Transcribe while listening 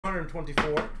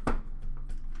224.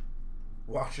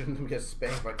 Watching them get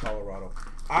spanked by Colorado.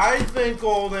 I think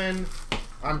Golden.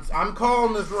 I'm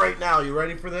calling this right now. You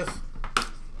ready for this?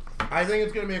 I think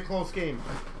it's going to be a close game.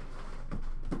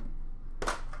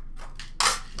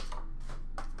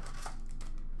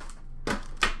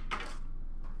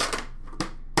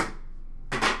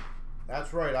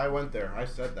 That's right. I went there. I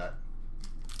said that.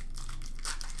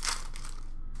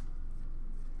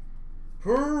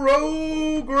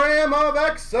 Program of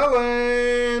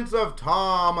Excellence of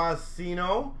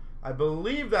Tomasino. I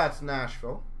believe that's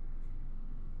Nashville.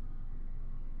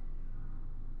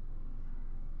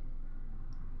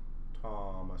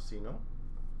 Tomasino.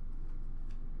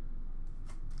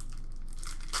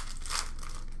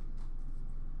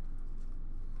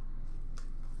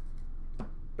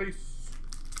 Base.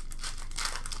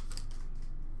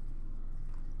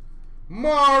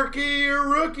 Marquee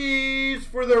rookies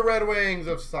for the Red Wings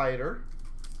of Cider.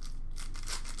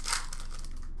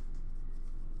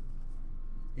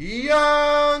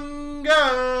 Young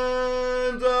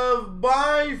Guns of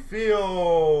Byfield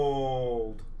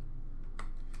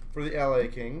for the LA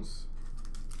Kings.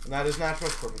 And that is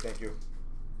Nashville's perfect, thank you.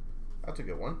 That's a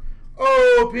good one.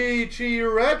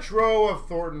 OPG Retro of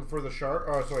Thornton for the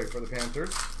for the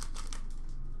Panthers.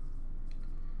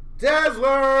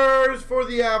 Dazzlers for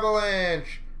the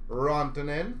Avalanche,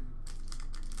 Rantanen.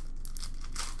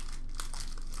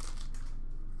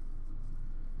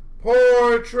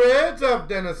 Portrait of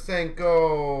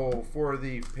Denisenko for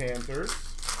the Panthers.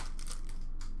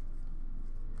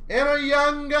 And a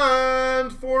Young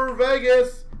Guns for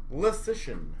Vegas,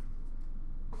 Lecition.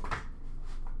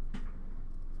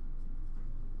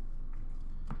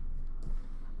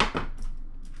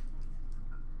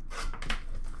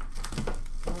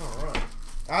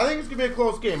 I think it's going to be a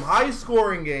close game.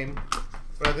 High-scoring game,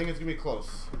 but I think it's going to be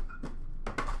close.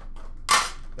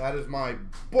 That is my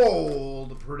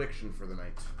bold prediction for the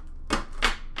night.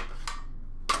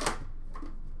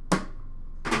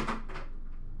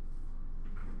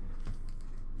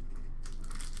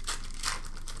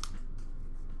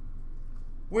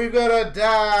 We've got a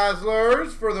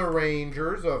Dazzlers for the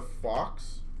Rangers of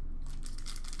Fox.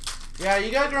 Yeah, you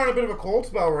guys are on a bit of a cold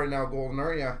spell right now, Golden,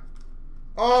 aren't you?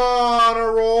 On a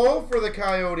roll for the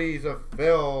Coyotes of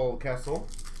Phil Kessel.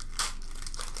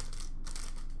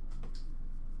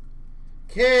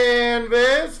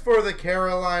 Canvas for the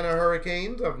Carolina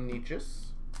Hurricanes of Nietzsche's.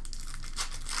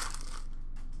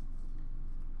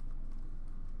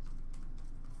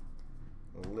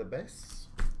 Libes.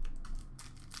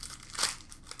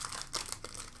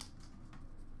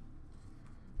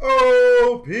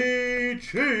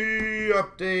 OPG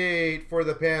update for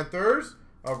the Panthers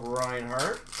of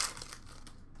Reinhardt.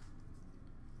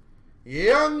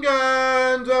 Young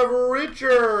Guns of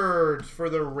Richards for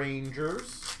the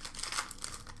Rangers.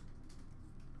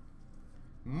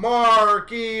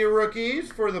 Marquee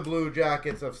rookies for the Blue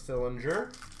Jackets of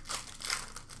Sillinger.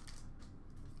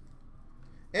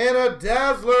 And a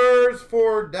Dazzlers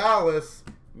for Dallas,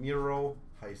 Miro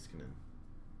Heiskanen.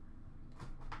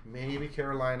 Maybe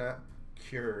Carolina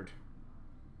cured.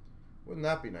 Wouldn't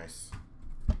that be nice?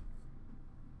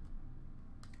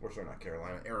 Or sorry, not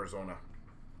Carolina, Arizona.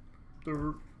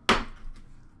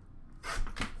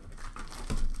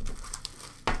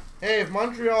 Hey, if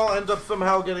Montreal ends up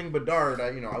somehow getting Bedard, I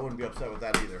wouldn't be upset with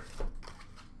that either.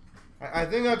 I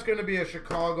think that's going to be a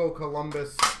Chicago,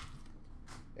 Columbus,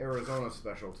 Arizona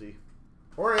specialty.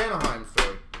 Or Anaheim,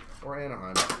 sorry. Or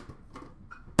Anaheim.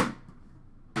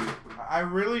 I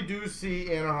really do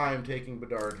see Anaheim taking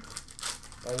Bedard.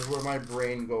 That is where my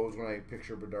brain goes when I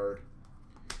picture Bedard.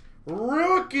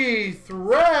 Rookie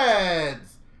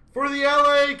threads for the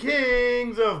LA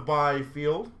Kings of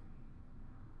Byfield.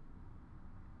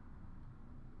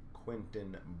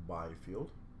 Quentin Byfield.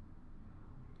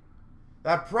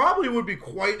 That probably would be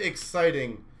quite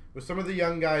exciting with some of the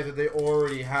young guys that they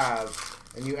already have,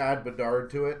 and you add Bedard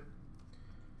to it.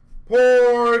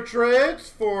 Portraits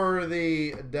for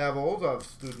the Devils of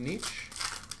Studnich.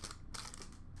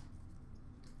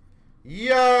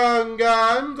 Young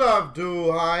Guns of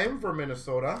Duheim for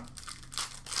Minnesota.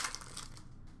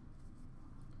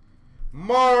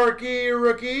 Marquee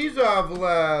rookies of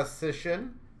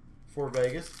Lecition for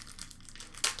Vegas.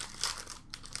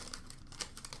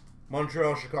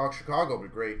 Montreal, Chicago would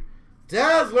be great.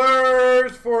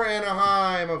 Dazzlers for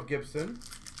Anaheim of Gibson.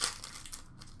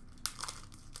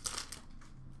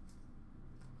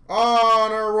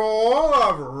 On a roll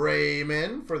of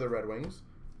Raymond for the Red Wings.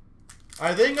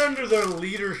 I think under the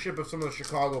leadership of some of the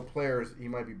Chicago players, he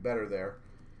might be better there.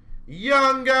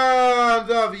 Young Guns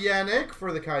of Yannick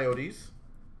for the Coyotes.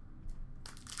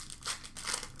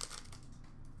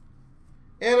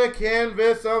 And a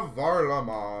canvas of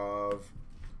Varlamov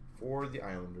for the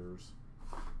Islanders.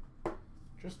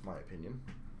 Just my opinion.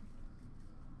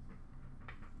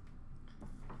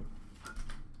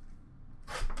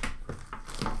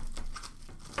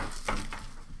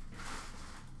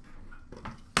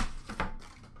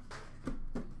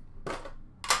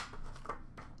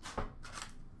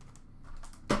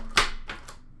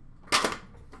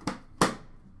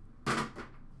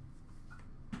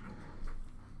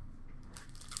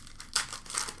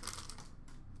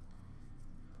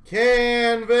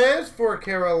 Canvas for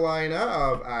Carolina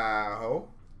of Aho.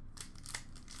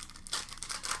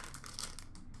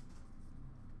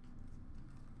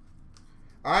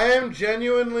 I am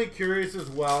genuinely curious as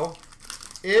well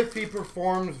if he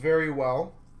performs very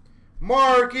well.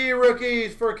 Marquee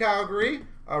rookies for Calgary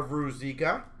of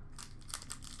Ruzicka.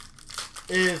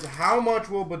 Is how much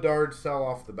will Bedard sell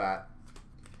off the bat?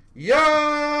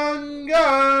 Young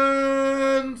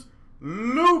Guns,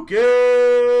 Lucas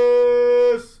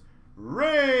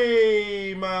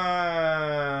Raymond.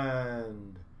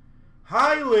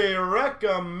 Highly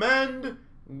recommend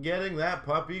getting that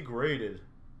puppy graded.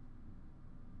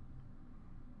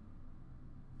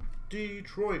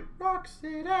 Detroit Rock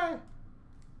City.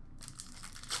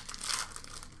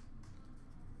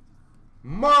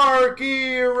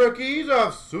 Marquee rookies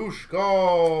of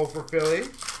Sushko for Philly.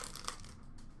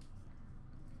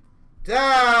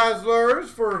 Dazzlers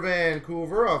for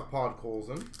Vancouver of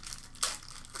Podkolzin.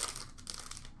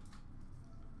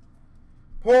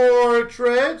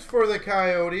 Portraits for the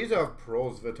Coyotes of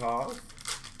Prosvetov.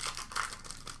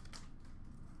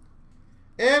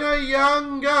 And a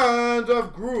Young Guns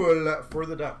of Gruel for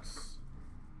the Ducks.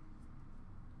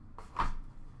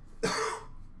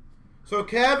 So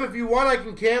Kev, if you want, I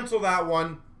can cancel that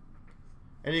one,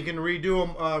 and you can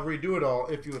redo it all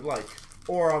if you would like,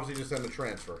 or obviously just send a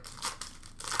transfer.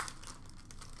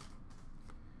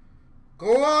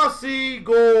 Glossy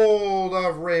Gold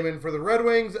of Raymond for the Red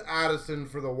Wings, Addison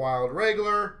for the Wild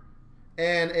Regular,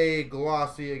 and a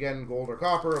glossy, again, gold or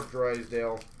copper of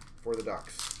Drysdale for the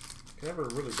Ducks. Can never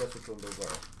really guess which one those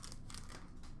are.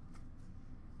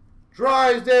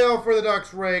 Drysdale for the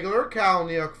Ducks Regular,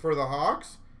 Kalniuk for the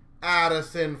Hawks,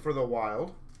 Addison for the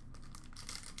Wild.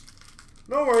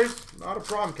 No worries, not a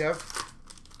problem, Kev.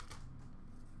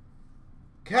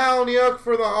 Kalniuk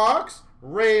for the Hawks,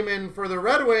 Raymond for the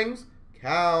Red Wings,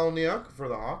 Kalniuk for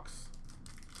the Hawks.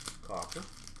 Copper.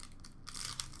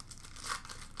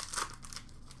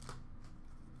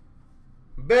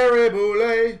 Barry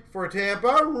Boulay for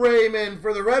Tampa, Raymond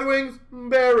for the Red Wings,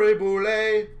 Barry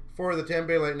Boulay for the Tampa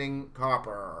Bay Lightning,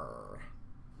 copper.